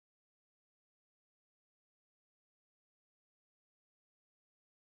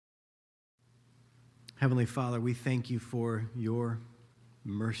Heavenly Father, we thank you for your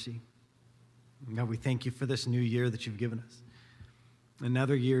mercy. God, we thank you for this new year that you've given us.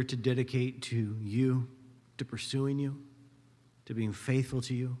 Another year to dedicate to you, to pursuing you, to being faithful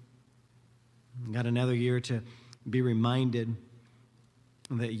to you. God, another year to be reminded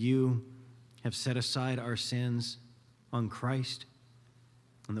that you have set aside our sins on Christ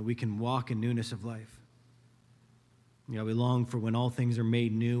and that we can walk in newness of life. God, we long for when all things are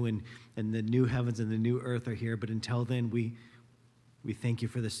made new and the new heavens and the new earth are here. But until then, we thank you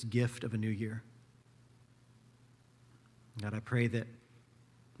for this gift of a new year. God, I pray that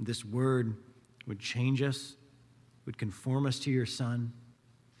this word would change us, would conform us to your Son,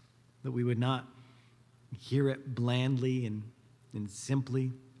 that we would not hear it blandly and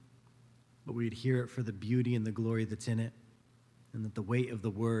simply, but we would hear it for the beauty and the glory that's in it, and that the weight of the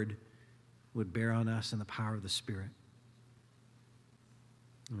word would bear on us in the power of the Spirit.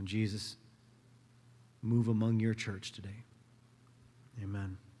 And Jesus, move among your church today.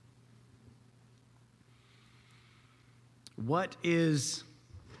 Amen. What is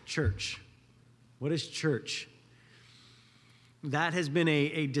church? What is church? That has been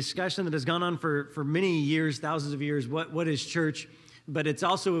a discussion that has gone on for many years, thousands of years. What is church? But it's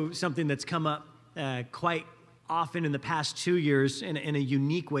also something that's come up quite often in the past 2 years in a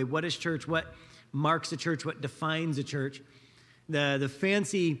unique way. What is church? What marks a church? What defines a church? The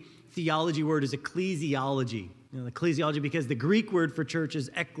fancy theology word is ecclesiology. Ecclesiology, because the Greek word for church is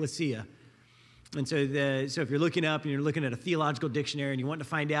ekklesia. And so if you're looking up and you're looking at a theological dictionary and you want to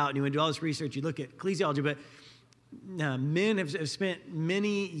find out and you want to do all this research, you look at ecclesiology. But men have spent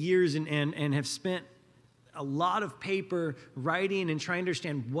many years and have spent a lot of paper writing and trying to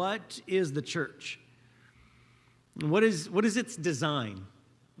understand what is the church? And what is its design?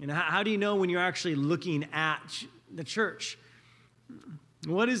 How do you know when you're actually looking at the church?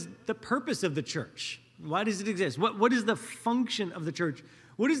 What is the purpose of the church? Why does it exist? What is the function of the church?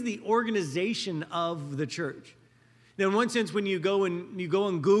 What is the organization of the church? Now, in one sense, when you go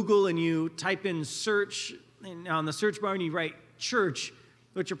on Google and you type in search, and on the search bar and you write church,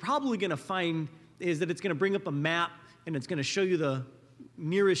 what you're probably going to find is that it's going to bring up a map and it's going to show you the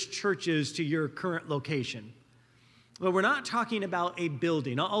nearest churches to your current location. But we're not talking about a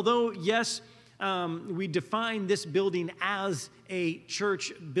building. Although, yes, we define this building as a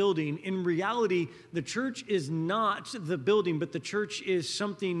church building. In reality, the church is not the building, but the church is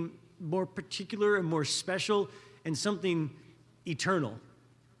something more particular and more special and something eternal.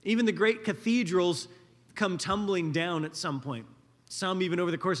 Even the great cathedrals come tumbling down at some point. Some, even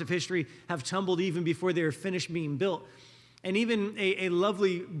over the course of history, have tumbled even before they were finished being built. And even a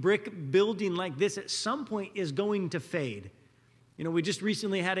lovely brick building like this at some point is going to fade. We just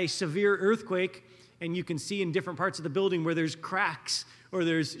recently had a severe earthquake, and you can see in different parts of the building where there's cracks or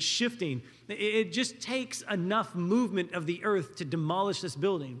there's shifting. It just takes enough movement of the earth to demolish this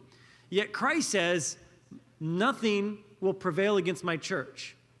building. Yet Christ says, nothing will prevail against my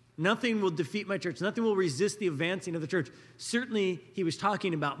church. Nothing will defeat my church. Nothing will resist the advancing of the church. Certainly, he was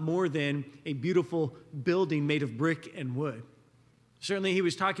talking about more than a beautiful building made of brick and wood. Certainly, he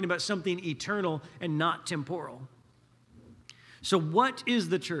was talking about something eternal and not temporal. So what is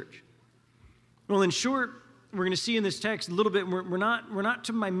the church? Well, in short, we're going to see in this text a little bit, we're not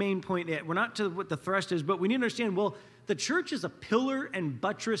to my main point yet. We're not to what the thrust is, but we need to understand, well, the church is a pillar and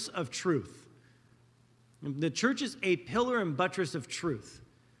buttress of truth. The church is a pillar and buttress of truth.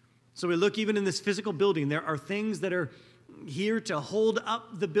 So we look even in this physical building, there are things that are here to hold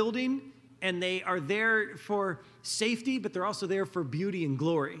up the building, and they are there for safety, but they're also there for beauty and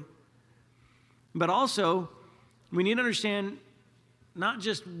glory. But also, we need to understand not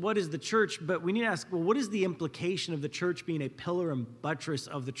just what is the church, but we need to ask, well, what is the implication of the church being a pillar and buttress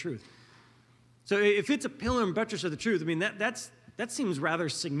of the truth? So if it's a pillar and buttress of the truth, I mean, that seems rather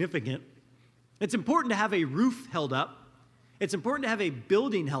significant. It's important to have a roof held up. It's important to have a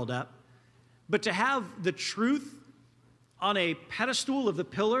building held up. But to have the truth on a pedestal of the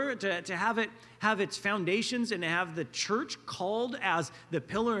pillar, to have it have its foundations and to have the church called as the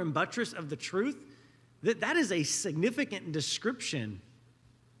pillar and buttress of the truth, that is a significant description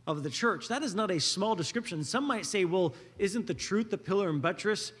of the church. That is not a small description. Some might say, well, isn't the truth the pillar and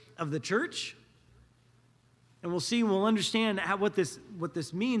buttress of the church? And we'll see, we'll understand what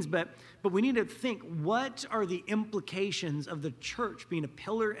this means, but we need to think, what are the implications of the church being a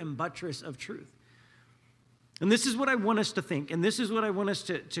pillar and buttress of truth? And this is what I want us to think, and this is what I want us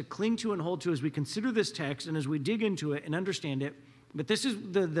to cling to and hold to as we consider this text and as we dig into it and understand it. But this is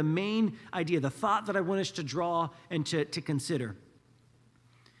the main idea, the thought that I want us to draw and to consider.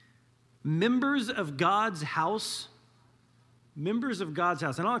 Members of God's house, and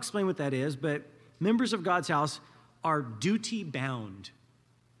I'll explain what that is, but Members of God's house are duty bound.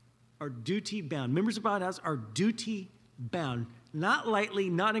 Are duty bound. Members of God's house are duty bound. Not lightly,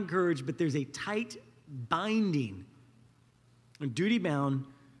 not encouraged, but there's a tight binding. Are duty bound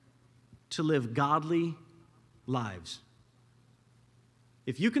to live godly lives.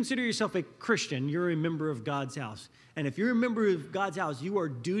 If you consider yourself a Christian, you're a member of God's house. And if you're a member of God's house, you are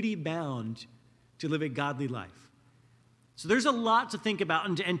duty bound to live a godly life. So there's a lot to think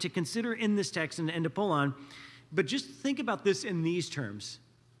about and to consider in this text and to pull on. But just think about this in these terms.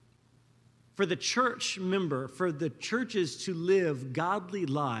 For the church member, for the churches to live godly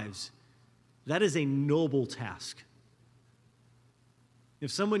lives, that is a noble task.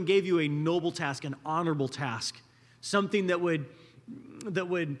 If someone gave you a noble task, an honorable task, something that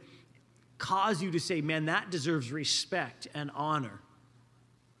would cause you to say, man, that deserves respect and honor.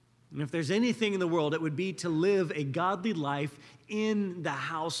 And if there's anything in the world, it would be to live a godly life in the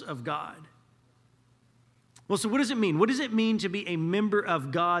house of God. Well, so what does it mean? What does it mean to be a member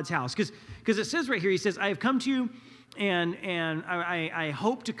of God's house? Because it says right here, he says, I have come to you and I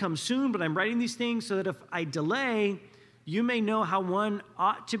hope to come soon, but I'm writing these things so that if I delay, you may know how one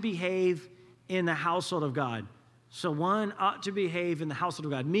ought to behave in the household of God. So one ought to behave in the household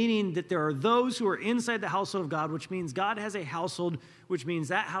of God, meaning that there are those who are inside the household of God, which means God has a household, which means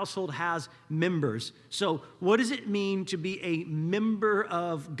that household has members. So what does it mean to be a member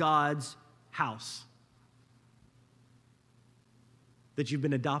of God's house? That you've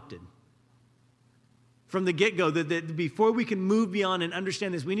been adopted. From the get-go, that before we can move beyond and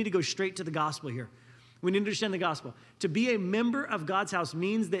understand this, we need to go straight to the gospel here. We need to understand the gospel. To be a member of God's house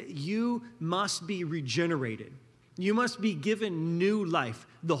means that you must be regenerated. You must be given new life.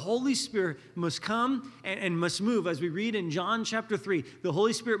 The Holy Spirit must come and must move. As we read in John chapter 3, the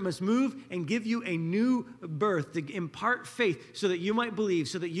Holy Spirit must move and give you a new birth to impart faith so that you might believe,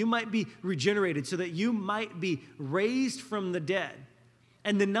 so that you might be regenerated, so that you might be raised from the dead.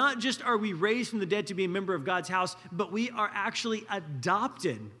 And then not just are we raised from the dead to be a member of God's house, but we are actually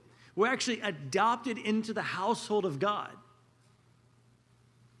adopted. We're actually adopted into the household of God.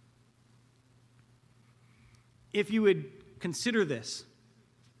 If you would consider this,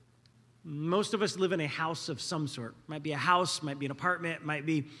 most of us live in a house of some sort. Might be a house, might be an apartment, might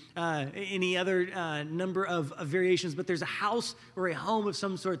be any other number of variations, but there's a house or a home of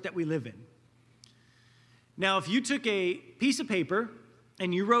some sort that we live in. Now, if you took a piece of paper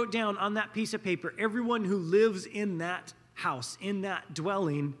and you wrote down on that piece of paper everyone who lives in that house, in that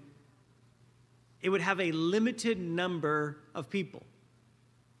dwelling, it would have a limited number of people.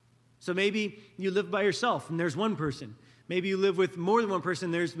 So maybe you live by yourself and there's one person. Maybe you live with more than one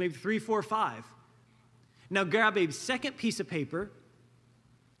person, there's maybe 3, 4, 5. Now grab a second piece of paper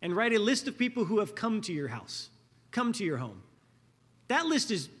and write a list of people who have come to your house, come to your home. That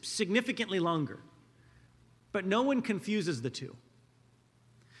list is significantly longer, but no one confuses the two.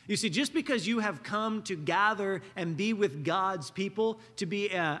 You see, just because you have come to gather and be with God's people, to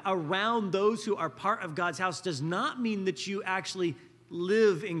be around those who are part of God's house, does not mean that you actually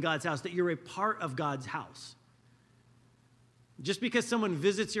live in God's house, that you're a part of God's house. Just because someone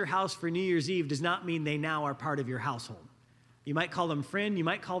visits your house for New Year's Eve does not mean they now are part of your household. You might call them friend, you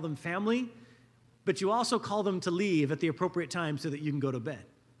might call them family, but you also call them to leave at the appropriate time so that you can go to bed.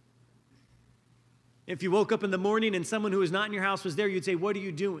 If you woke up in the morning and someone who was not in your house was there, you'd say, what are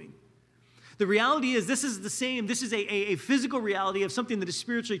you doing? The reality is this is the same. This is a physical reality of something that is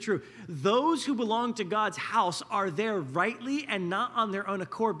spiritually true. Those who belong to God's house are there rightly and not on their own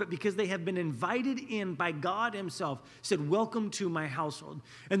accord, but because they have been invited in by God himself, said, welcome to my household.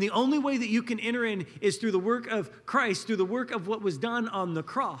 And the only way that you can enter in is through the work of Christ, through the work of what was done on the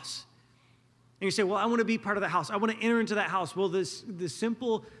cross. And you say, well, I want to be part of that house. I want to enter into that house. Well, the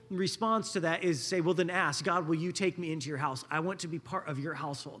simple response to that is say, well, then ask, God, will you take me into your house? I want to be part of your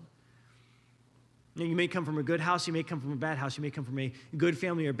household. Now, you may come from a good house, you may come from a bad house, you may come from a good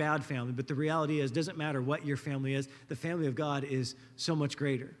family or bad family, but the reality is, it doesn't matter what your family is, the family of God is so much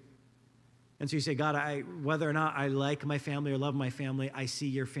greater. And so you say, God, whether or not I like my family or love my family, I see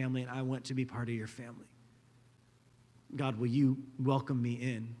your family and I want to be part of your family. God, will you welcome me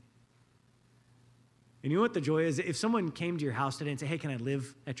in? And you know what the joy is? If someone came to your house today and said, hey, can I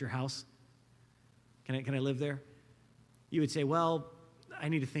live at your house? Can I live there? You would say, well, I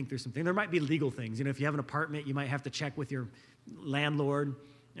need to think through something. There might be legal things. You know, if you have an apartment, you might have to check with your landlord.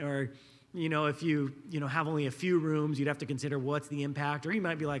 Or, you know, if you have only a few rooms, you'd have to consider what's the impact. Or you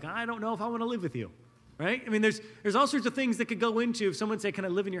might be like, I don't know if I want to live with you, right? I mean, there's all sorts of things that could go into if someone said, can I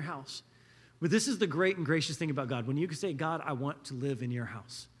live in your house? But this is the great and gracious thing about God. When you can say, God, I want to live in your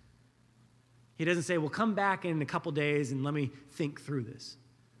house. He doesn't say, well, come back in a couple days and let me think through this.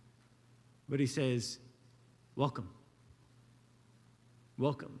 But he says, welcome.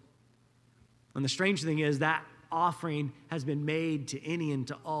 Welcome. And the strange thing is that offering has been made to any and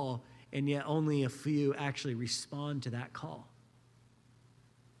to all, and yet only a few actually respond to that call.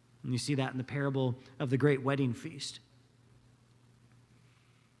 And you see that in the parable of the great wedding feast.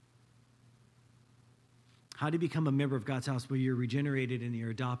 How do you become a member of God's house? Well, you're regenerated and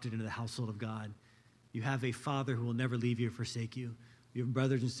you're adopted into the household of God. You have a Father who will never leave you or forsake you. You have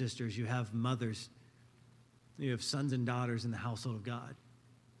brothers and sisters. You have mothers. You have sons and daughters in the household of God.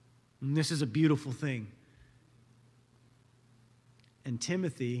 And this is a beautiful thing. And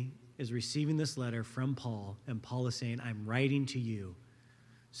Timothy is receiving this letter from Paul, and Paul is saying, I'm writing to you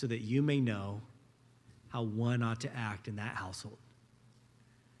so that you may know how one ought to act in that household.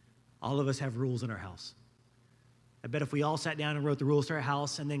 All of us have rules in our house. I bet if we all sat down and wrote the rules to our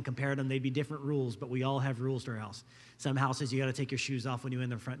house and then compared them, they'd be different rules, but we all have rules to our house. Some houses, you got to take your shoes off when you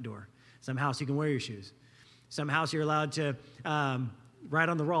enter the front door. Some house, you can wear your shoes. Some house, you're allowed to write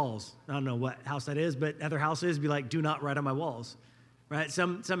on the walls. I don't know what house that is, but other houses be like, do not write on my walls, right?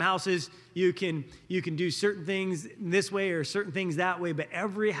 Some houses, you can do certain things this way or certain things that way, but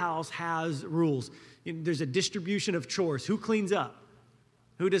every house has rules. There's a distribution of chores. Who cleans up?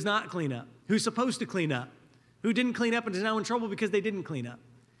 Who does not clean up? Who's supposed to clean up? Who didn't clean up and is now in trouble because they didn't clean up?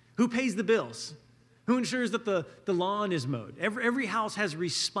 Who pays the bills? Who ensures that the lawn is mowed? Every house has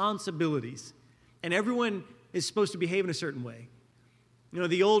responsibilities, and everyone is supposed to behave in a certain way. You know,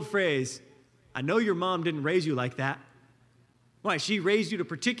 the old phrase, I know your mom didn't raise you like that. Why? She raised you in a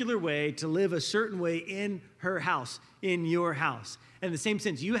particular way to live a certain way in her house, in your house. And in the same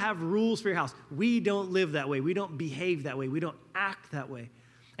sense, you have rules for your house. We don't live that way. We don't behave that way. We don't act that way.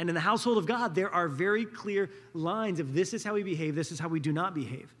 And in the household of God, there are very clear lines of this is how we behave, this is how we do not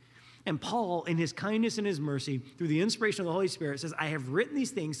behave. And Paul, in his kindness and his mercy, through the inspiration of the Holy Spirit, says, I have written these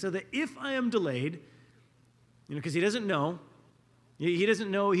things so that if I am delayed, because he doesn't know,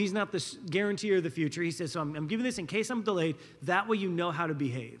 he's not the guarantee of the future. He says, so I'm giving this in case I'm delayed, that way you know how to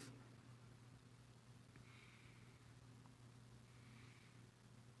behave.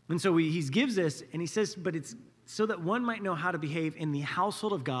 And so he gives this, and he says, but it's so that one might know how to behave in the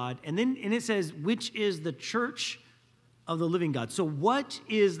household of God. And it says, which is the church of the living God. So what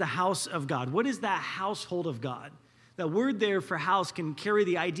is the house of God? What is that household of God? The word there for house can carry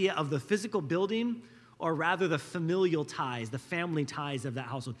the idea of the physical building, or rather the familial ties, the family ties of that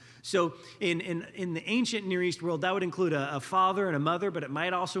household. So in the ancient Near East world, that would include a father and a mother, but it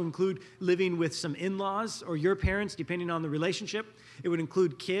might also include living with some in-laws or your parents, depending on the relationship. It would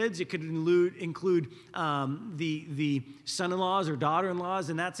include kids. It could include the son-in-laws or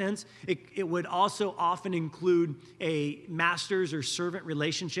daughter-in-laws in that sense. It would also often include a master's or servant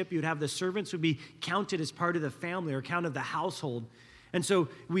relationship. You would have the servants would be counted as part of the family or counted the household. And so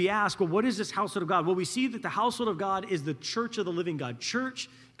we ask, well, what is this household of God? Well, we see that the household of God is the church of the living God. Church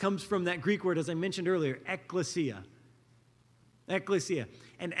comes from that Greek word, as I mentioned earlier, ekklesia. Ekklesia.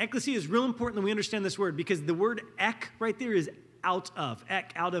 And ekklesia is real important that we understand this word because the word ek right there is out of.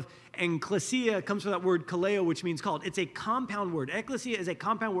 Ek, out of. And klesia comes from that word kaleo, which means called. It's a compound word. Ekklesia is a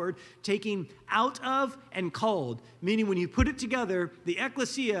compound word taking out of and called, meaning when you put it together, the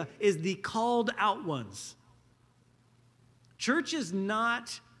ekklesia is the called out ones. Church is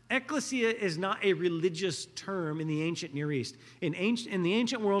not, ecclesia is not a religious term in the ancient Near East. In the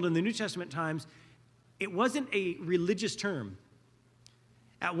ancient world, in the New Testament times, it wasn't a religious term.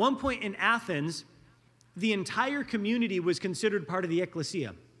 At one point in Athens, the entire community was considered part of the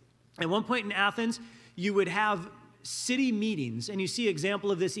ecclesia. At one point in Athens, you would have city meetings, and you see an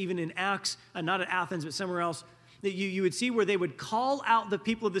example of this even in Acts, not at Athens, but somewhere else, that you would see where they would call out the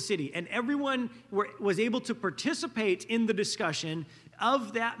people of the city, and everyone was able to participate in the discussion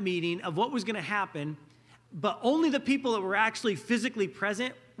of that meeting, of what was going to happen, but only the people that were actually physically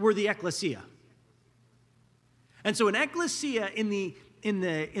present were the ecclesia. And so an ecclesia in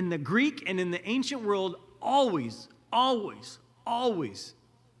the Greek and in the ancient world always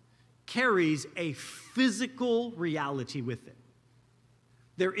carries a physical reality with it.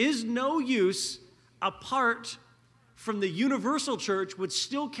 There is no use apart from the universal church, which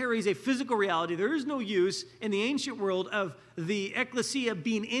still carries a physical reality. There is no use in the ancient world of the ecclesia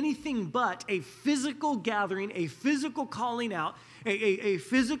being anything but a physical gathering, a physical calling out, a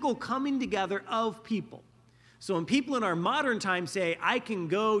physical coming together of people. So when people in our modern time say, I can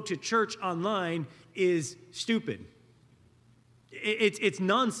go to church online, is stupid. It's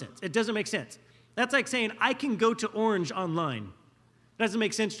nonsense. It doesn't make sense. That's like saying, I can go to Orange online. That doesn't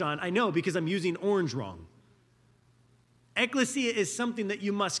make sense, John. I know, because I'm using orange wrong. Ecclesia is something that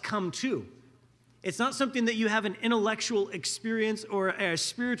you must come to. It's not something that you have an intellectual experience or a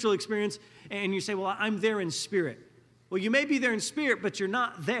spiritual experience and you say, well, I'm there in spirit. Well, you may be there in spirit, but you're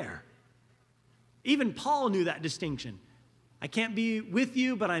not there. Even Paul knew that distinction. I can't be with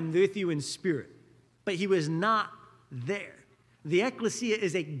you, but I'm with you in spirit. But he was not there. The ecclesia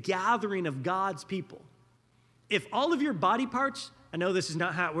is a gathering of God's people. If all of your body parts, I know this is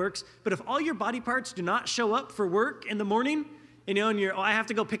not how it works, but if all your body parts do not show up for work in the morning, and I have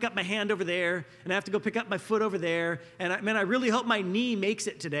to go pick up my hand over there, and I have to go pick up my foot over there, and I really hope my knee makes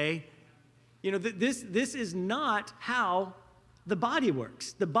it today. This is not how the body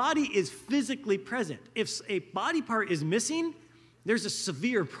works. The body is physically present. If a body part is missing, there's a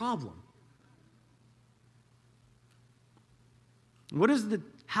severe problem. What is the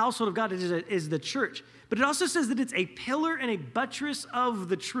household of God? It is the church. But it also says that it's a pillar and a buttress of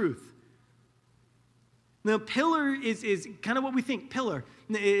the truth. Now, pillar is kind of what we think pillar.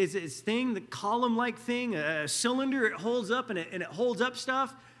 It's thing, the column-like thing, a cylinder, it holds up and it holds up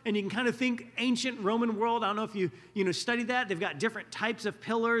stuff. And you can kind of think ancient Roman world. I don't know if you study that. They've got different types of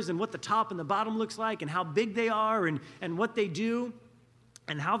pillars and what the top and the bottom looks like and how big they are and what they do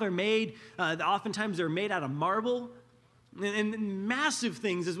and how they're made. Oftentimes they're made out of marble and massive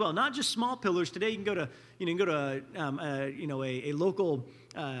things as well. Not just small pillars. Today you can go to a local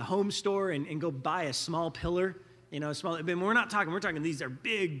home store and go buy a small pillar. Small. But we're talking. These are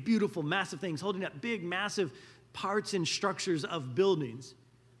big, beautiful, massive things holding up big, massive parts and structures of buildings.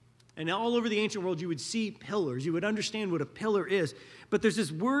 And all over the ancient world, you would see pillars. You would understand what a pillar is. But there's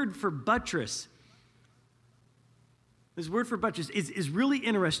this word for buttress. This word for buttress is really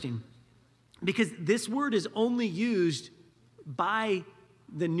interesting because this word is only used by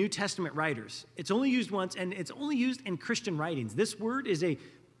the New Testament writers. It's only used once, and it's only used in Christian writings. This word is a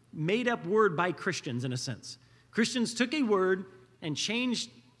made-up word by Christians, in a sense. Christians took a word and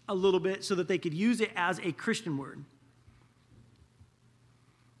changed a little bit so that they could use it as a Christian word.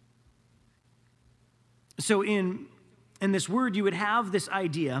 So in this word, you would have this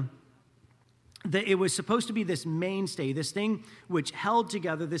idea that it was supposed to be this mainstay, this thing which held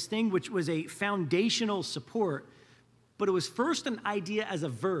together, this thing which was a foundational support, but it was first an idea as a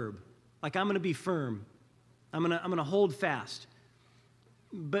verb, like I'm going to be firm, I'm going to hold fast.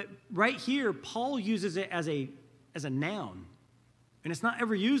 But right here, Paul uses it as a noun, and it's not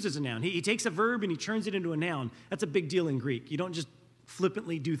ever used as a noun. He takes a verb and he turns it into a noun. That's a big deal in Greek. You don't just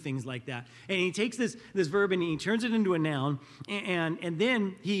flippantly do things like that. And he takes this verb and he turns it into a noun, and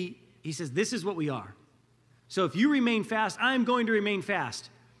then he says, this is what we are. So if you remain fast, I'm going to remain fast.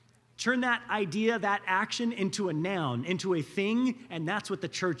 Turn that idea, that action into a noun, into a thing, and that's what the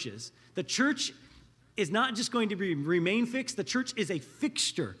church is. The church is not just going to remain fixed. The church is a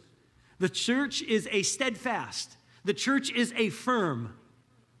fixture. The church is a steadfast. The church is a firm.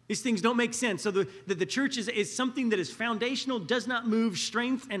 These things don't make sense. So the church is something that is foundational, does not move,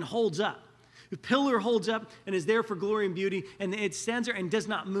 strength, and holds up. The pillar holds up and is there for glory and beauty, and it stands there and does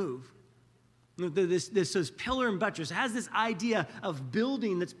not move. This says pillar and buttress. It has this idea of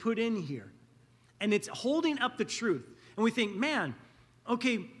building that's put in here. And it's holding up the truth. And we think, man,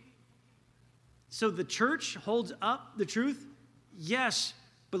 okay, so the church holds up the truth? Yes,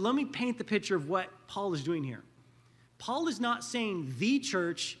 but let me paint the picture of what Paul is doing here. Paul is not saying the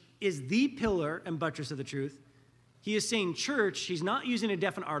church is the pillar and buttress of the truth. He is saying church. He's not using a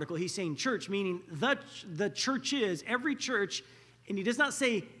definite article. He's saying church, meaning the church is, every church, and he does not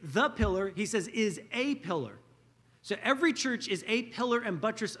say the pillar. He says is a pillar. So every church is a pillar and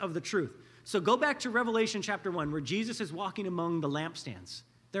buttress of the truth. So go back to Revelation chapter 1 where Jesus is walking among the lampstands.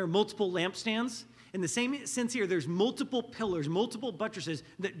 There are multiple lampstands. In the same sense here, there's multiple pillars, multiple buttresses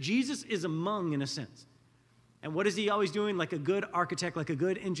that Jesus is among in a sense. And what is he always doing? Like a good architect, like a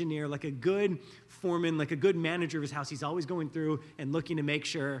good engineer, like a good foreman, like a good manager of his house, he's always going through and looking to make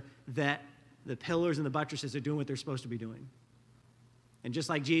sure that the pillars and the buttresses are doing what they're supposed to be doing. And just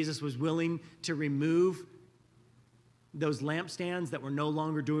like Jesus was willing to remove those lampstands that were no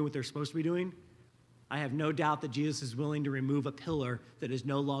longer doing what they're supposed to be doing, I have no doubt that Jesus is willing to remove a pillar that is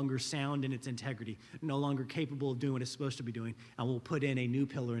no longer sound in its integrity, no longer capable of doing what it's supposed to be doing, and will put in a new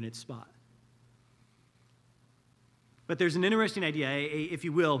pillar in its spot. But there's an interesting idea, if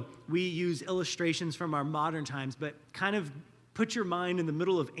you will. We use illustrations from our modern times, but kind of put your mind in the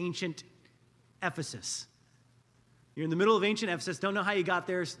middle of ancient Ephesus. You're in the middle of ancient Ephesus, don't know how you got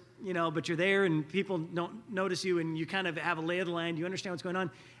there, but you're there and people don't notice you and you kind of have a lay of the land, you understand what's going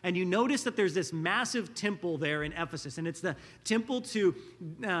on, and you notice that there's this massive temple there in Ephesus, and it's the temple to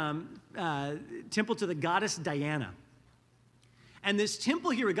the goddess Diana. And this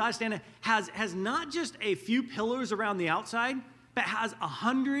temple here with goddess Diana has not just a few pillars around the outside, that has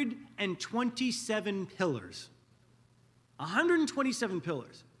 127 pillars. 127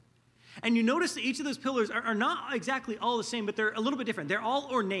 pillars. And you notice that each of those pillars are not exactly all the same, but they're a little bit different. They're all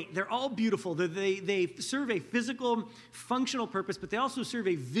ornate. They're all beautiful. They serve a physical, functional purpose, but they also serve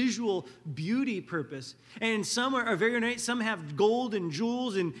a visual beauty purpose. And some are very ornate. Some have gold and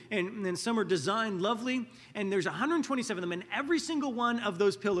jewels, and some are designed lovely. And there's 127 of them, and every single one of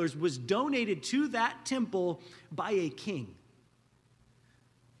those pillars was donated to that temple by a king.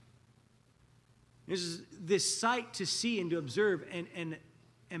 There's this sight to see and to observe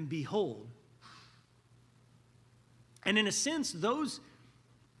and behold. And in a sense, those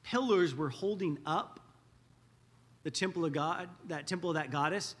pillars were holding up the temple of God, that temple of that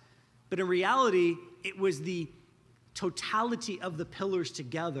goddess. But in reality, it was the totality of the pillars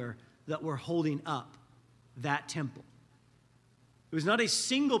together that were holding up that temple. It was not a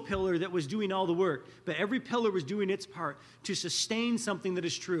single pillar that was doing all the work, but every pillar was doing its part to sustain something that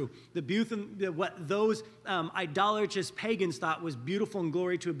is true. What those idolatrous pagans thought was beautiful and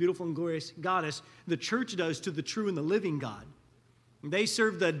glory to a beautiful and glorious goddess, the church does to the true and the living God. They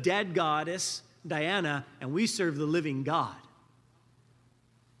serve the dead goddess, Diana, and we serve the living God.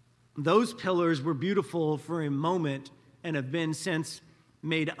 Those pillars were beautiful for a moment and have been since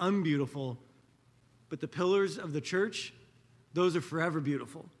made unbeautiful. But the pillars of the church, those are forever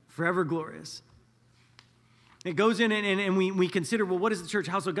beautiful, forever glorious. It goes in and we consider, well, what is the church,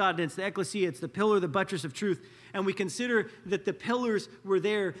 house of God? And it's the ecclesia, it's the pillar, the buttress of truth. And we consider that the pillars were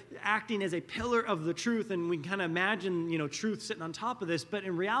there acting as a pillar of the truth. And we kind of imagine, truth sitting on top of this. But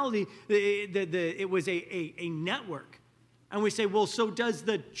in reality, it was a network. And we say, well, so does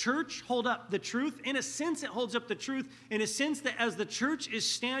the church hold up the truth? In a sense, it holds up the truth. In a sense that as the church is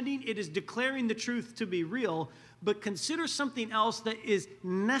standing, it is declaring the truth to be real. But consider something else that is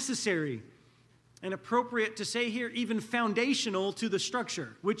necessary and appropriate to say here, even foundational to the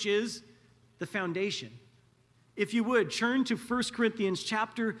structure, which is the foundation. If you would, turn to 1 Corinthians 1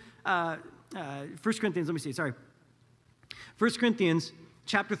 Corinthians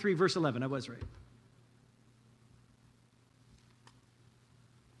chapter 3, verse 11. I was right.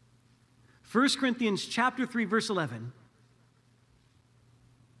 1 Corinthians chapter 3, verse 11.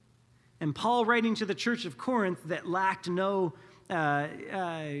 And Paul, writing to the church of Corinth that lacked no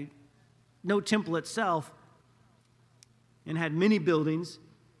temple itself and had many buildings,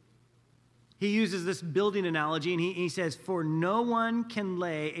 he uses this building analogy, and he says, "For no one can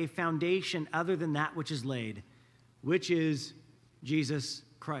lay a foundation other than that which is laid, which is Jesus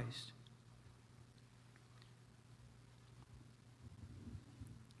Christ."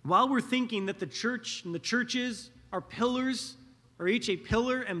 While we're thinking that the church and the churches are pillars, or each a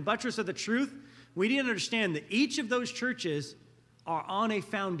pillar and buttress of the truth, we need to understand that each of those churches are on a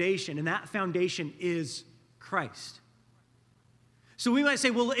foundation, and that foundation is Christ. So we might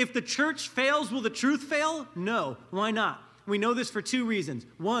say, well, if the church fails, will the truth fail? No. Why not? We know this for two reasons.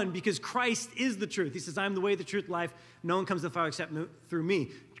 One, because Christ is the truth. He says, "I am the way, the truth, life. No one comes to the Father except through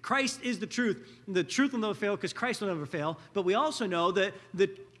me." Christ is the truth. The truth will never fail because Christ will never fail. But we also know that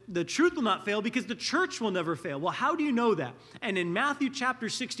the truth will not fail because the church will never fail. Well, how do you know that? And in Matthew chapter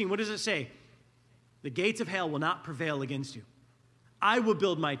 16, what does it say? The gates of hell will not prevail against you. I will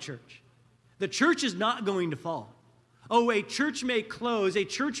build my church. The church is not going to fall. Oh, a church may close, a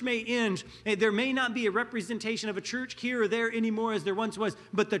church may end. There may not be a representation of a church here or there anymore as there once was,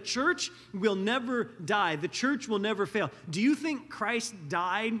 but the church will never die. The church will never fail. Do you think Christ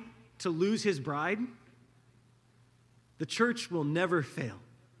died to lose his bride? The church will never fail.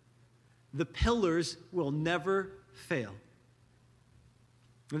 The pillars will never fail.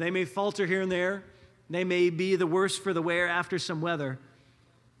 They may falter here and there. They may be the worse for the wear after some weather.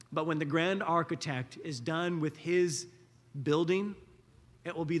 But when the grand architect is done with his building,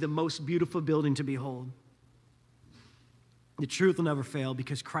 it will be the most beautiful building to behold. The truth will never fail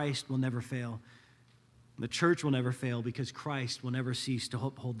because Christ will never fail. The church will never fail because Christ will never cease to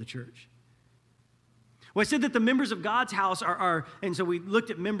uphold the church. Well, I said that the members of God's house are, and so we looked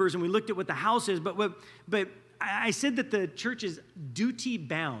at members and we looked at what the house is, but I said that the church is duty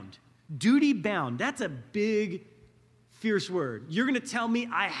bound. Duty bound, that's a big, fierce word. You're going to tell me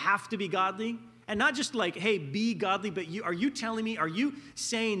I have to be godly? And not just like, hey, be godly, but are you telling me, are you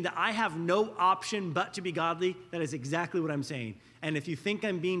saying that I have no option but to be godly? That is exactly what I'm saying. And if you think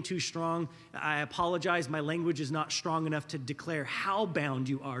I'm being too strong, I apologize. My language is not strong enough to declare how bound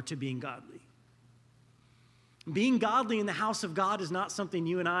you are to being godly. Being godly in the house of God is not something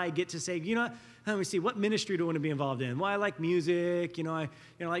you and I get to say, let me see, what ministry do I want to be involved in? Well, I like music, I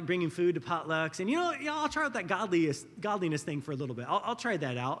like bringing food to potlucks. And, I'll try out that godliness thing for a little bit. I'll try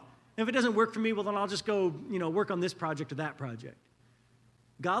that out. If it doesn't work for me, well, then I'll just go, work on this project or that project.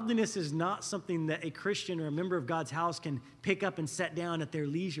 Godliness is not something that a Christian or a member of God's house can pick up and set down at their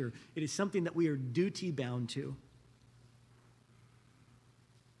leisure. It is something that we are duty-bound to.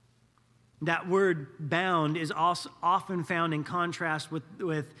 That word bound is also often found in contrast with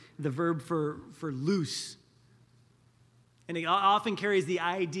the verb for loose. And it often carries the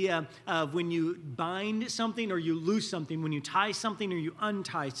idea of when you bind something or you loose something, when you tie something or you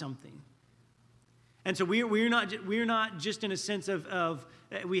untie something. And so we're not just in a sense of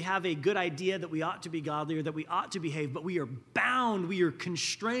we have a good idea that we ought to be godly or that we ought to behave, but we are bound, we are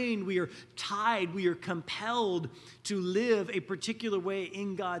constrained, we are tied, we are compelled to live a particular way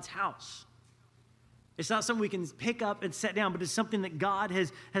in God's house. It's not something we can pick up and set down, but it's something that God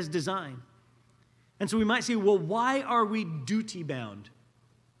has designed. And so we might say, well, why are we duty-bound?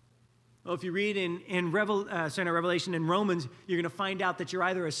 Well, if you read in Revelation and Romans, you're going to find out that you're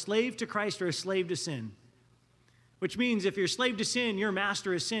either a slave to Christ or a slave to sin. Which means if you're a slave to sin, your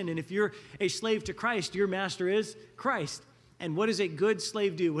master is sin. And if you're a slave to Christ, your master is Christ. And what does a good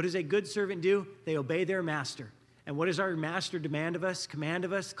slave do? What does a good servant do? They obey their master. And what does our master demand of us, command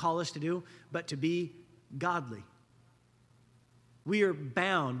of us, call us to do? But to be godly. We are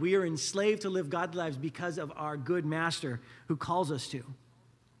bound. We are enslaved to live godly lives because of our good master who calls us to.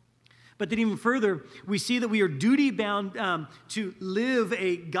 But then even further, we see that we are duty-bound to live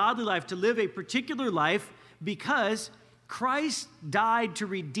a godly life, to live a particular life because Christ died to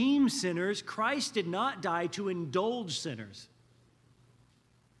redeem sinners. Christ did not die to indulge sinners.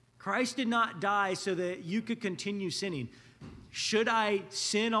 Christ did not die so that you could continue sinning. Should I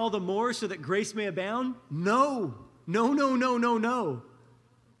sin all the more so that grace may abound? No. No, no, no, no, no.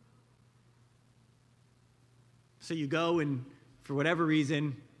 So you go and for whatever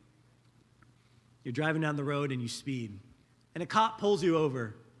reason, you're driving down the road and you speed. And a cop pulls you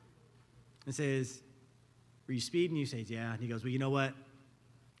over and says, were you speeding? You say, yeah. And he goes, well, you know what?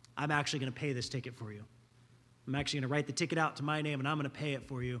 I'm actually going to pay this ticket for you. I'm actually going to write the ticket out to my name and I'm going to pay it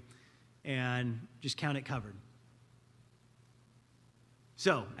for you and just count it covered.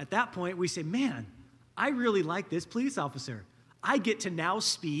 So at that point, we say, man, I really like this police officer. I get to now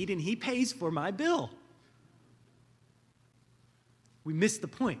speed and he pays for my bill. We missed the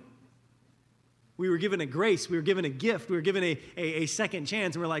point. We were given a grace. We were given a gift. We were given a second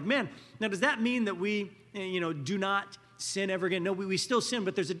chance. And we're like, man, now does that mean that we, do not sin ever again? No, we still sin,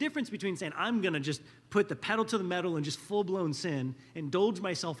 but there's a difference between saying, I'm going to just put the pedal to the metal and just full-blown sin, indulge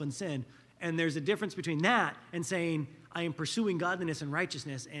myself in sin. And there's a difference between that and saying, I am pursuing godliness and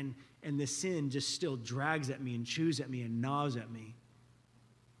righteousness, and the sin just still drags at me and chews at me and gnaws at me.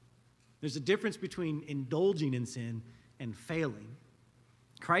 There's a difference between indulging in sin and failing.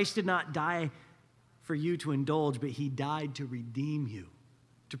 Christ did not die for you to indulge, but he died to redeem you,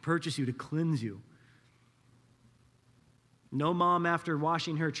 to purchase you, to cleanse you. No mom, after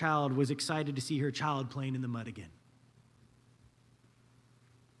washing her child, was excited to see her child playing in the mud again.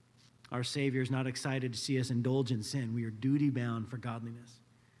 Our Savior is not excited to see us indulge in sin. We are duty-bound for godliness.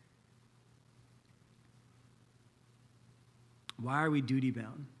 Why are we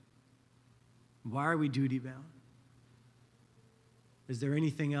duty-bound? Why are we duty-bound? Is there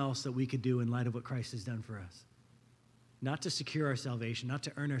anything else that we could do in light of what Christ has done for us? Not to secure our salvation, not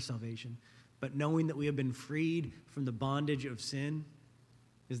to earn our salvation, but knowing that we have been freed from the bondage of sin.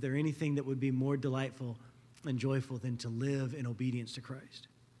 Is there anything that would be more delightful and joyful than to live in obedience to Christ?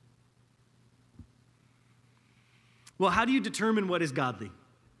 Well, how do you determine what is godly?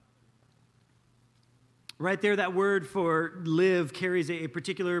 Right there, that word for live carries a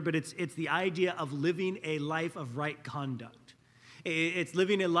particular, but it's the idea of living a life of right conduct. It's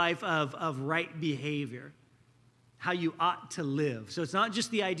living a life of right behavior, how you ought to live. So it's not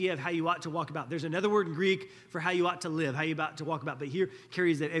just the idea of how you ought to walk about. There's another word in Greek for how you ought to live, how you ought to walk about. But here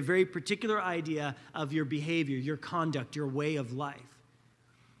carries a very particular idea of your behavior, your conduct, your way of life.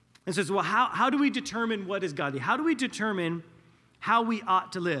 And says, well, how do we determine what is godly? How do we determine how we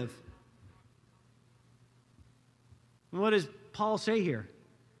ought to live? What does Paul say here?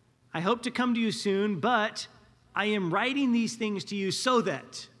 I hope to come to you soon, but I am writing these things to you so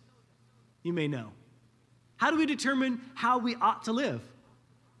that you may know. How do we determine how we ought to live?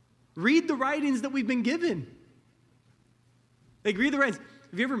 Read the writings that we've been given. Like, read the writings.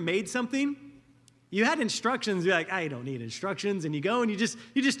 Have you ever made something? You had instructions, you're like, I don't need instructions. And you go and you just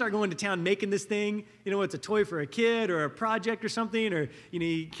start going to town making this thing. It's a toy for a kid or a project or something, or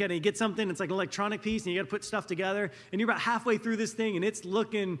you kind of get something, it's like an electronic piece and you got to put stuff together. And you're about halfway through this thing and it's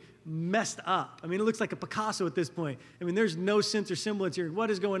looking messed up. I mean, it looks like a Picasso at this point. I mean, there's no sense or semblance here. What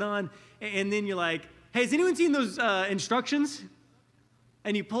is going on? And then you're like, hey, has anyone seen those instructions?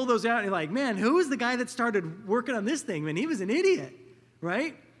 And you pull those out and you're like, man, who was the guy that started working on this thing? Man, he was an idiot,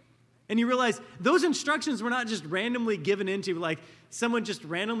 right? And you realize those instructions were not just randomly given into, like someone just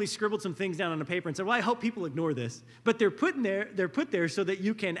randomly scribbled some things down on a paper and said, well, I hope people ignore this. But they're put there so that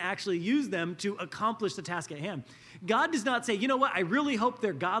you can actually use them to accomplish the task at hand. God does not say, you know what, I really hope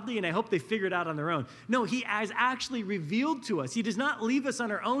they're godly and I hope they figure it out on their own. No, he has actually revealed to us. He does not leave us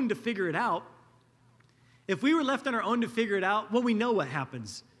on our own to figure it out. If we were left on our own to figure it out, well, we know what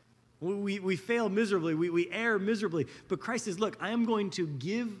happens. We fail miserably. We err miserably. But Christ says, look, I am going to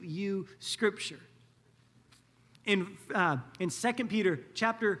give you Scripture. In 2 Peter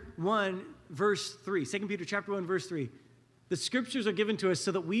chapter 1, verse 3, 2 Peter chapter 1, verse 3, the Scriptures are given to us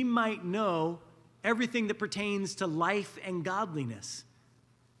so that we might know everything that pertains to life and godliness.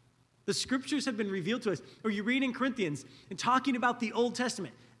 The Scriptures have been revealed to us. Or you read in Corinthians, and talking about the Old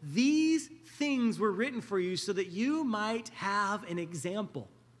Testament, these things were written for you so that you might have an example.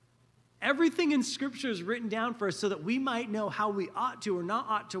 Everything in Scripture is written down for us so that we might know how we ought to or not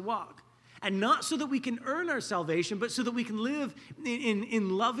ought to walk. And not so that we can earn our salvation, but so that we can live in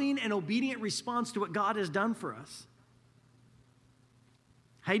loving and obedient response to what God has done for us.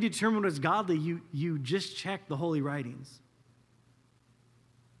 How you determine what is godly, you just check the Holy Writings.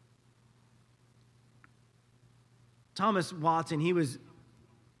 Thomas Watson, he was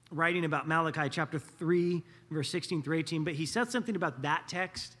writing about Malachi chapter 3, verse 16 through 18, but he said something about that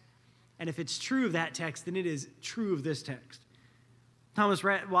text. And if it's true of that text, then it is true of this text. Thomas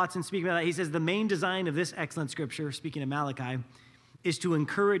Watson, speaking about that, he says, the main design of this excellent scripture, speaking of Malachi, is to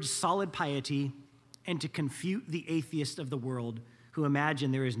encourage solid piety and to confute the atheists of the world who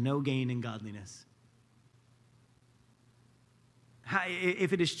imagine there is no gain in godliness.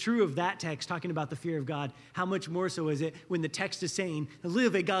 If it is true of that text, talking about the fear of God, how much more so is it when the text is saying,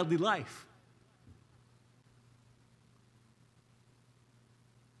 live a godly life?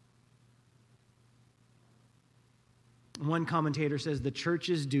 One commentator says the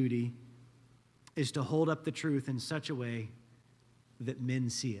church's duty is to hold up the truth in such a way that men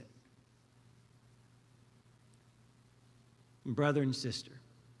see it. Brother and sister,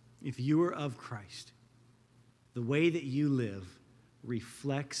 if you are of Christ, the way that you live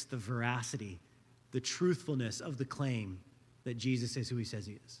reflects the veracity, the truthfulness of the claim that Jesus is who he says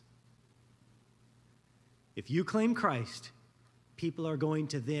he is. If you claim Christ, people are going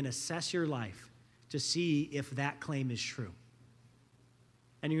to then assess your life to see if that claim is true.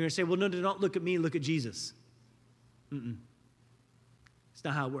 And you're going to say, well, no, don't look at me, look at Jesus. It's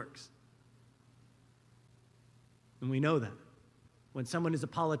not how it works. And we know that. When someone is a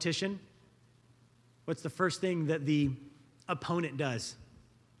politician, what's the first thing that the opponent does?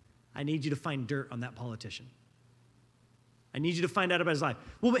 I need you to find dirt on that politician. I need you to find out about his life.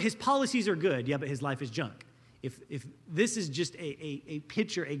 Well, but his policies are good. Yeah, but his life is junk. If this is just a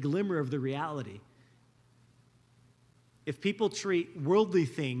picture, a glimmer of the reality, if people treat worldly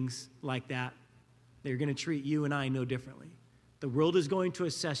things like that, they're going to treat you and I no differently. The world is going to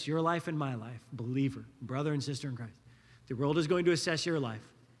assess your life and my life, believer, brother and sister in Christ. The world is going to assess your life,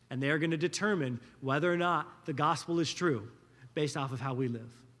 and they are going to determine whether or not the gospel is true based off of how we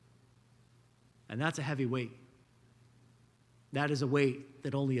live. And that's a heavy weight. That is a weight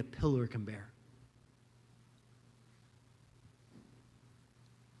that only a pillar can bear.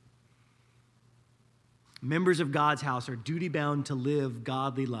 Members of God's house are duty-bound to live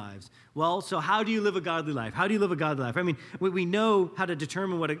godly lives. Well, so how do you live a godly life? How do you live a godly life? I mean, we know how to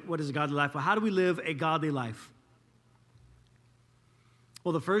determine what is a godly life. Well, how do we live a godly life?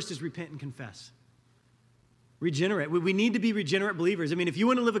 Well, the first is repent and confess. Regenerate. We need to be regenerate believers. I mean, if you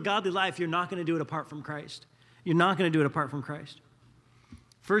want to live a godly life, you're not going to do it apart from Christ. You're not going to do it apart from Christ.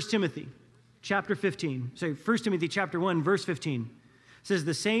 1 Timothy chapter 1, verse 15. Says,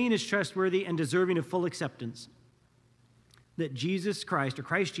 the saying is trustworthy and deserving of full acceptance, that Jesus Christ, or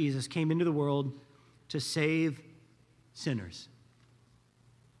Christ Jesus, came into the world to save sinners.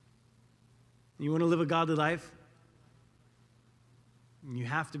 You want to live a godly life? You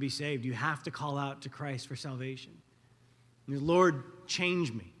have to be saved. You have to call out to Christ for salvation. Lord,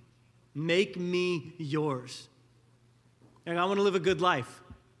 change me. Make me yours. And I want to live a good life.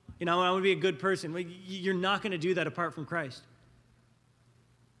 I want to be a good person. You're not going to do that apart from Christ.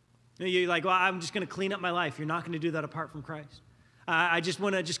 You're like, well, I'm just going to clean up my life. You're not going to do that apart from Christ. I just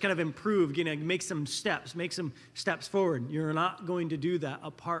want to just kind of improve, make some steps forward. You're not going to do that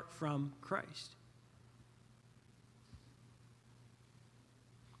apart from Christ.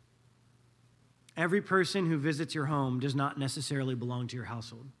 Every person who visits your home does not necessarily belong to your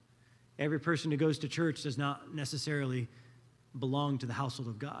household. Every person who goes to church does not necessarily belong to the household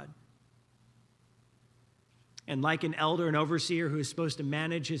of God. And like an elder, an overseer who is supposed to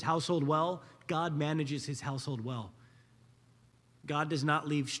manage his household well, God manages his household well. God does not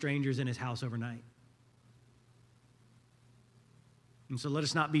leave strangers in his house overnight. And so let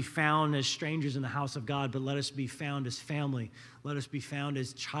us not be found as strangers in the house of God, but let us be found as family. Let us be found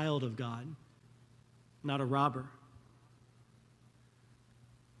as child of God, not a robber.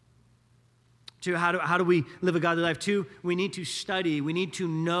 2, how do we live a godly life? 2, we need to study. We need to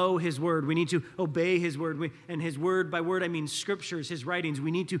know his word. We need to obey his word. And his word, by word, I mean scriptures, his writings. We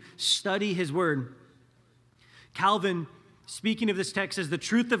need to study his word. Calvin, speaking of this text, says the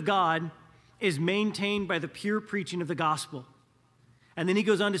truth of God is maintained by the pure preaching of the gospel. And then he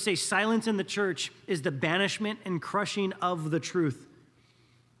goes on to say, silence in the church is the banishment and crushing of the truth.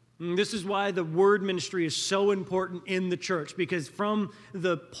 And this is why the word ministry is so important in the church, because from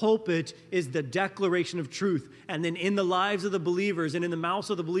the pulpit is the declaration of truth. And then in the lives of the believers and in the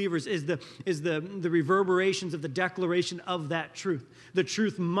mouths of the believers is the reverberations of the declaration of that truth. The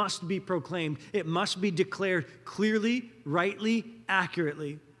truth must be proclaimed. It must be declared clearly, rightly,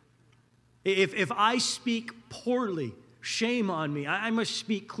 accurately. If I speak poorly, shame on me. I must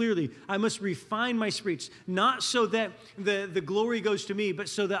speak clearly. I must refine my speech, not so that the glory goes to me, but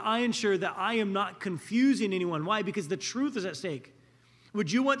so that I ensure that I am not confusing anyone. Why? Because the truth is at stake.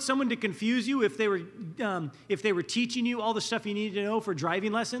 Would you want someone to confuse you if they were teaching you all the stuff you needed to know for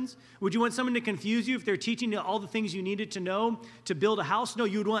driving lessons? Would you want someone to confuse you if they're teaching you all the things you needed to know to build a house? No,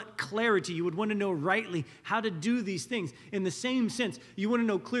 you would want clarity. You would want to know rightly how to do these things. In the same sense, you want to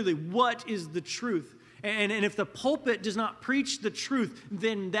know clearly what is the truth. And if the pulpit does not preach the truth,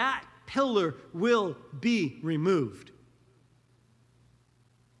 then that pillar will be removed.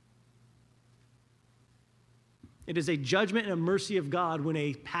 It is a judgment and a mercy of God when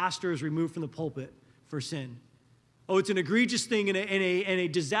a pastor is removed from the pulpit for sin. Oh, it's an egregious thing and a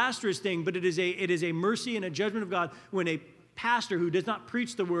disastrous thing, but it is a mercy and a judgment of God when a pastor who does not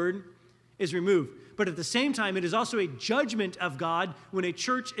preach the word is removed. But at the same time, it is also a judgment of God when a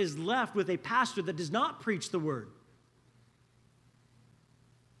church is left with a pastor that does not preach the word.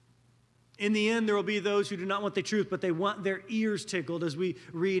 In the end, there will be those who do not want the truth, but they want their ears tickled, as we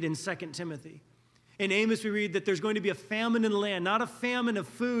read in 2 Timothy. In Amos, we read that there's going to be a famine in the land, not a famine of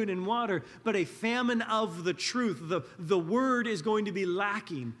food and water, but a famine of the truth. The word is going to be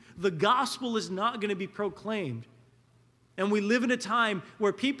lacking. The gospel is not going to be proclaimed. And we live in a time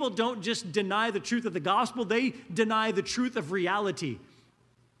where people don't just deny the truth of the gospel, they deny the truth of reality.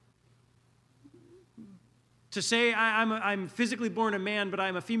 To say I'm physically born a man, but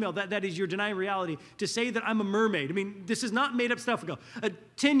I'm a female, that is you're denying reality. To say that I'm a mermaid, I mean, this is not made up stuff ago.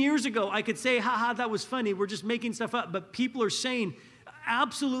 10 years ago, I could say, haha, that was funny, we're just making stuff up. But people are saying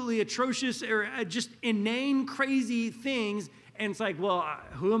absolutely atrocious or just inane, crazy things. And it's like, well,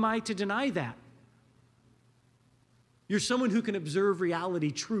 who am I to deny that? You're someone who can observe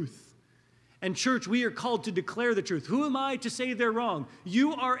reality, truth. And church, we are called to declare the truth. Who am I to say they're wrong?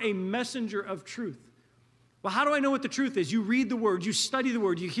 You are a messenger of truth. Well, how do I know what the truth is? You read the word, you study the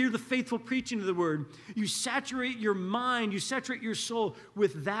word, you hear the faithful preaching of the word, you saturate your mind, you saturate your soul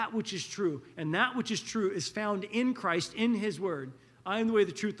with that which is true. And that which is true is found in Christ, in his word. I am the way,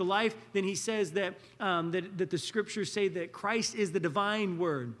 the truth, the life. Then he says that the scriptures say that Christ is the divine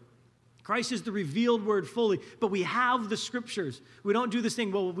word. Christ is the revealed word fully, but we have the scriptures. We don't do this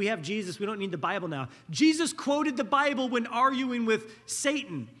thing, well, we have Jesus, we don't need the Bible now. Jesus quoted the Bible when arguing with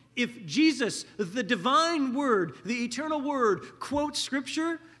Satan. If Jesus, the divine word, the eternal word, quotes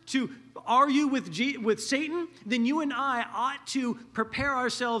scripture to argue with Satan, then you and I ought to prepare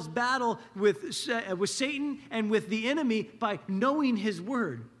ourselves battle with Satan and with the enemy by knowing his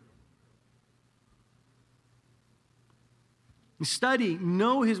word. Study,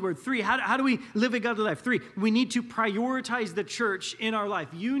 know his word. 3, how do we live a godly life? 3, we need to prioritize the church in our life.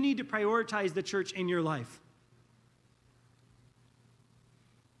 You need to prioritize the church in your life.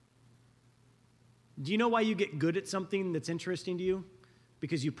 Do you know why you get good at something that's interesting to you?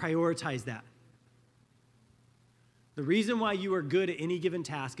 Because you prioritize that. The reason why you are good at any given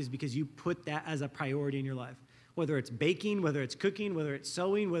task is because you put that as a priority in your life. Whether it's baking, whether it's cooking, whether it's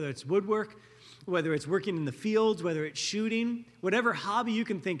sewing, whether it's woodwork, whether it's working in the fields, whether it's shooting, whatever hobby you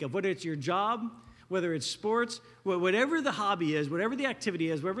can think of, whether it's your job, whether it's sports, whatever the hobby is, whatever the activity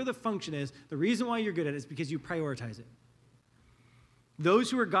is, whatever the function is, the reason why you're good at it is because you prioritize it.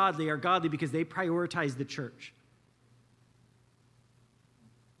 Those who are godly because they prioritize the church.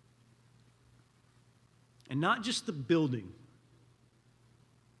 And not just the building,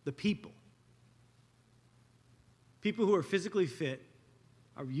 the people. People who are physically fit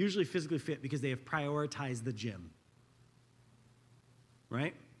are usually physically fit because they have prioritized the gym.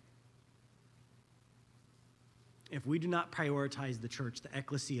 Right? if we do not prioritize the church, the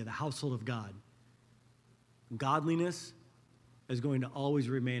ecclesia, the household of God, godliness is going to always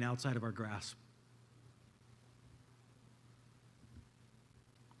remain outside of our grasp.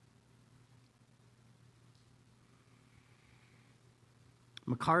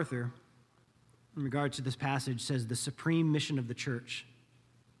 MacArthur, in regard to this passage, says the supreme mission of the church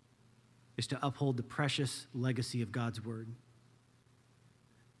is to uphold the precious legacy of God's word.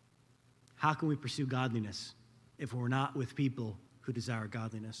 How can we pursue godliness if we're not with people who desire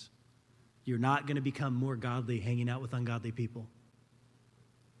godliness? You're not going to become more godly hanging out with ungodly people.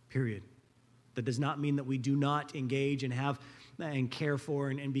 Period. That does not mean that we do not engage and have and care for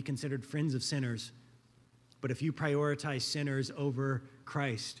and be considered friends of sinners. But if you prioritize sinners over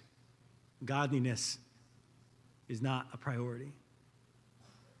Christ, godliness is not a priority.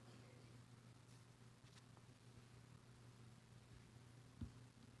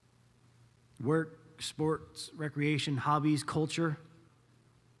 Work, sports, recreation, hobbies, culture.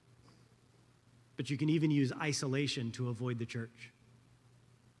 But you can even use isolation to avoid the church.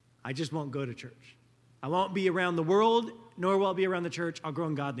 I just won't go to church. I won't be around the world, nor will I be around the church. I'll grow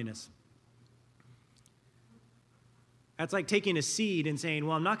in godliness. That's like taking a seed and saying,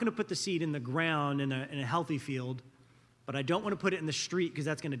 well, I'm not going to put the seed in the ground in a healthy field, but I don't want to put it in the street because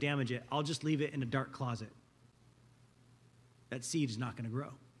that's going to damage it. I'll just leave it in a dark closet. That seed is not going to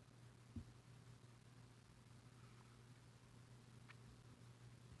grow.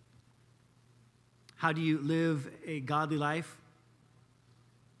 How do you live a godly life?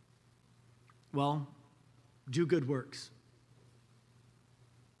 Well, do good works.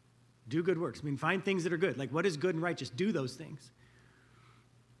 Do good works. I mean, find things that are good. Like, what is good and righteous? Do those things.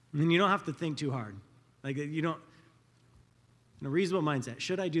 And you don't have to think too hard. Like, you don't, in a reasonable mindset,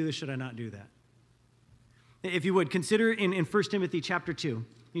 should I do this? Should I not do that? If you would, consider in 1 Timothy chapter 2. You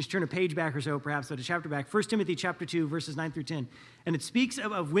just turn a page back or so, perhaps, but a chapter back. 1 Timothy chapter 2, verses 9 through 10. And it speaks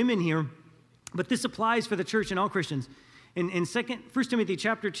of women here, but this applies for the church and all Christians. In 1 Timothy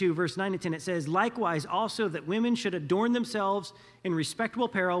chapter 2, verse 9 to 10, it says, likewise also that women should adorn themselves in respectable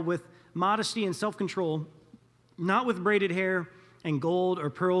apparel with modesty and self-control, not with braided hair and gold or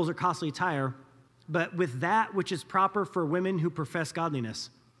pearls or costly attire, but with that which is proper for women who profess godliness,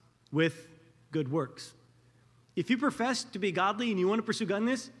 with good works. If you profess to be godly and you want to pursue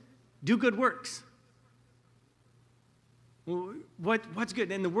godliness, do good works. Well, what's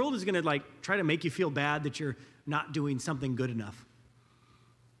good? And the world is going to try to make you feel bad that you're not doing something good enough.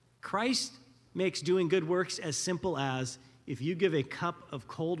 Christ makes doing good works as simple as if you give a cup of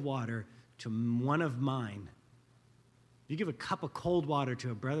cold water to one of mine, you give a cup of cold water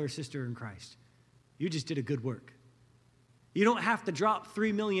to a brother or sister in Christ, you just did a good work. You don't have to drop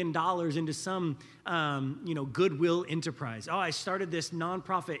 $3 million into some, goodwill enterprise. Oh, I started this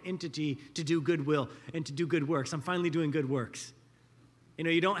nonprofit entity to do goodwill and to do good works. I'm finally doing good works.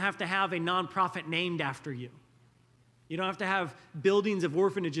 You don't have to have a nonprofit named after you. You don't have to have buildings of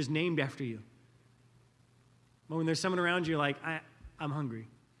orphanages named after you. But when there's someone around you, you're like, I'm hungry.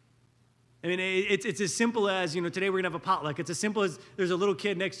 I mean, it's as simple as, today we're going to have a potluck. It's as simple as there's a little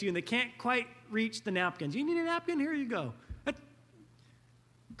kid next to you and they can't quite reach the napkins. You need a napkin? Here you go.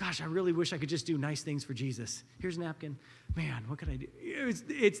 Gosh, I really wish I could just do nice things for Jesus. Here's a napkin. Man, what could I do?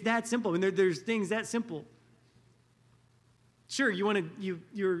 It's that simple. I mean, there's things that simple. Sure,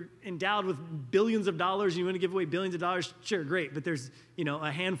 you're endowed with billions of dollars and you want to give away billions of dollars. Sure, great. But there's,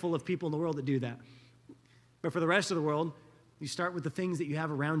 a handful of people in the world that do that. But for the rest of the world, you start with the things that you have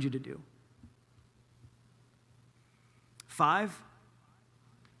around you to do. 5,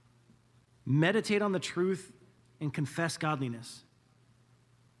 meditate on the truth and confess godliness.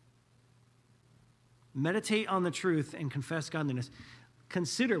 Meditate on the truth and confess godliness.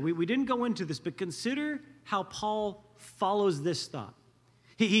 Consider, we didn't go into this, but consider how Paul follows this thought.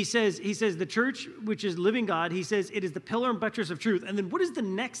 He says the church, which is living God, he says it is the pillar and buttress of truth. And then what is the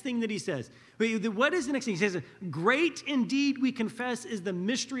next thing that he says? What is the next thing? He says, great indeed we confess is the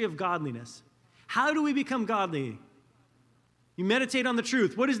mystery of godliness. How do we become godly? You meditate on the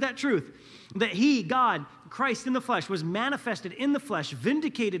truth. What is that truth? That he, God, Christ in the flesh, was manifested in the flesh,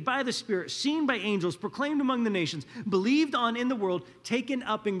 vindicated by the Spirit, seen by angels, proclaimed among the nations, believed on in the world, taken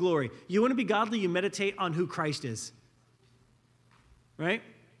up in glory. You want to be godly, you meditate on who Christ is. Right?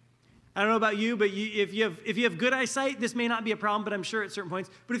 I don't know about you, but if you have good eyesight, this may not be a problem, but I'm sure at certain points.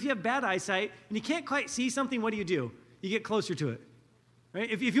 But if you have bad eyesight and you can't quite see something, what do? You get closer to it.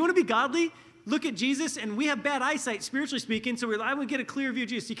 Right? If you want to be godly, look at Jesus, and we have bad eyesight, spiritually speaking, so I would get a clear view of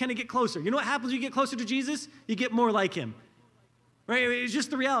Jesus. You kind of get closer. You know what happens when you get closer to Jesus? You get more like him. Right? It's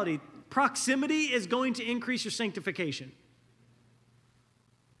just the reality. Proximity is going to increase your sanctification.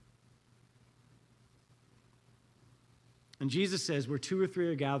 And Jesus says, where two or three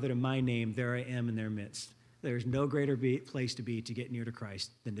are gathered in my name, there I am in their midst. There's no greater place to be to get near to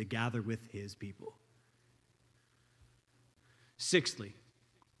Christ than to gather with his people. Sixthly,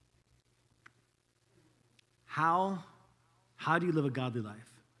 how do you live a godly life?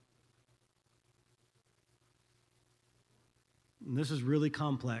 And this is really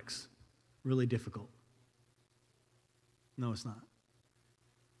complex, really difficult. No, it's not.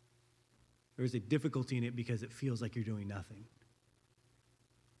 There's a difficulty in it because it feels like you're doing nothing.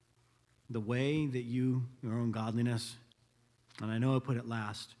 The way that your own godliness, and I know I put it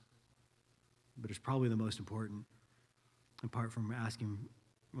last, but it's probably the most important, apart from asking,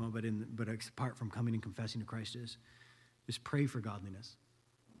 but apart from coming and confessing to Christ is pray for godliness.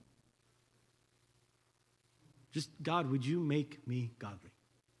 Just, God, would you make me godly?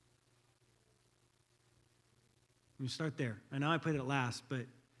 You start there. I know I put it last, but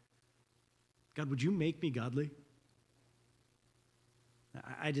God, would you make me godly?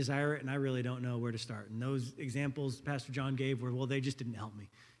 I desire it, and I really don't know where to start. And those examples Pastor John gave were, well, they just didn't help me.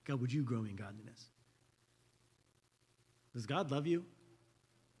 God, would you grow me in godliness? Does God love you?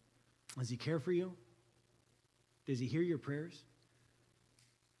 Does he care for you? Does he hear your prayers?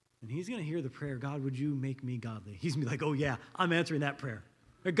 And he's going to hear the prayer, God, would you make me godly? He's going to be like, oh, yeah, I'm answering that prayer.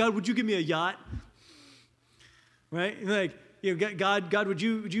 Like, God, would you give me a yacht? Right? Like, God, would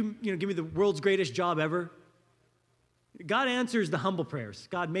you give me the world's greatest job ever? God answers the humble prayers.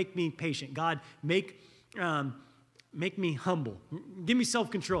 God, make me patient. God, make me humble. Give me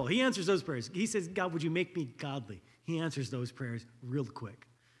self-control. He answers those prayers. He says, God, would you make me godly? He answers those prayers real quick.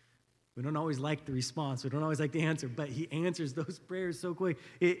 We don't always like the response. We don't always like the answer, but he answers those prayers so quick.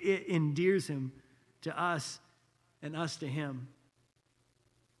 It endears him to us and us to him.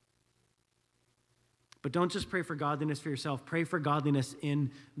 But don't just pray for godliness for yourself. Pray for godliness in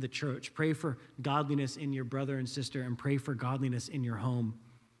the church. Pray for godliness in your brother and sister, and pray for godliness in your home.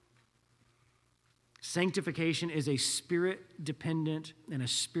 Sanctification is a spirit-dependent and a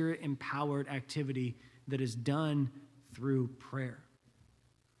spirit-empowered activity that is done through prayer.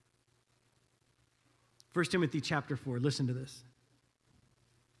 1 Timothy chapter 4, listen to this.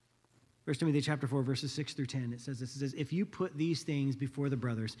 1 Timothy chapter 4, verses 6 through 10, it says this. It says, if you put these things before the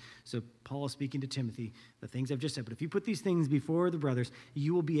brothers, so Paul is speaking to Timothy, the things I've just said, but if you put these things before the brothers,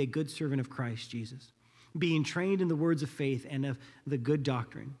 you will be a good servant of Christ Jesus, being trained in the words of faith and of the good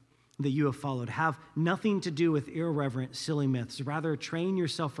doctrine that you have followed. Have nothing to do with irreverent, silly myths. Rather, train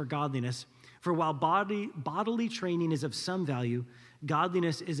yourself for godliness. For while bodily training is of some value,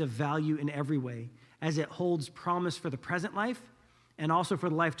 godliness is of value in every way, as it holds promise for the present life and also for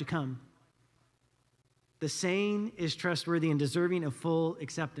the life to come. The saying is trustworthy and deserving of full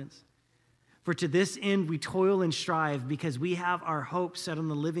acceptance. For to this end we toil and strive, because we have our hope set on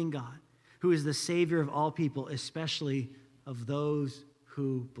the living God, who is the Savior of all people, especially of those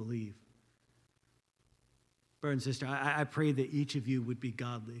who believe. Brother and sister, I pray that each of you would be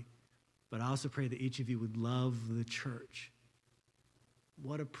godly, but I also pray that each of you would love the church.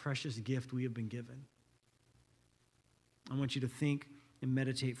 What a precious gift we have been given. I want you to think and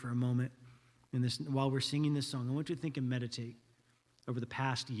meditate for a moment. While we're singing this song, I want you to think and meditate over the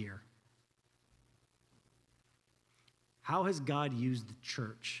past year. How has God used the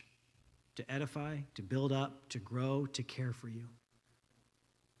church to edify, to build up, to grow, to care for you?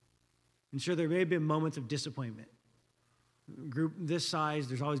 And sure, there may have been moments of disappointment. A group this size,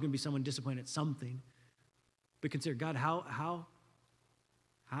 there's always going to be someone disappointed at something. But consider, God, how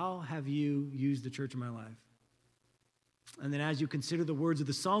have you used the church in my life? And then as you consider the words of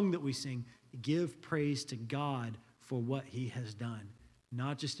the song that we sing, give praise to God for what he has done,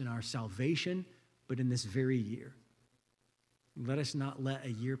 not just in our salvation, but in this very year. Let us not let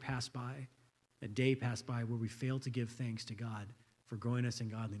a year pass by, a day pass by, where we fail to give thanks to God for growing us in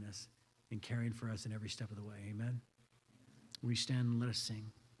godliness and caring for us in every step of the way. Amen? We stand and let us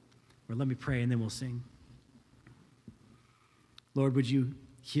sing. Or let me pray and then we'll sing. Lord, would you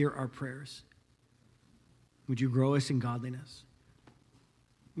hear our prayers? Would you grow us in godliness?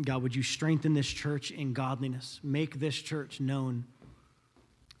 God, would you strengthen this church in godliness? Make this church known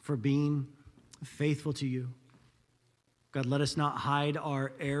for being faithful to you. God, let us not hide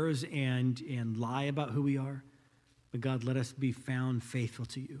our errors and lie about who we are, but God, let us be found faithful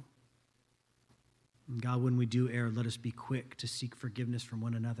to you. And God, when we do err, let us be quick to seek forgiveness from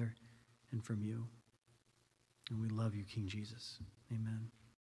one another and from you. And we love you, King Jesus. Amen.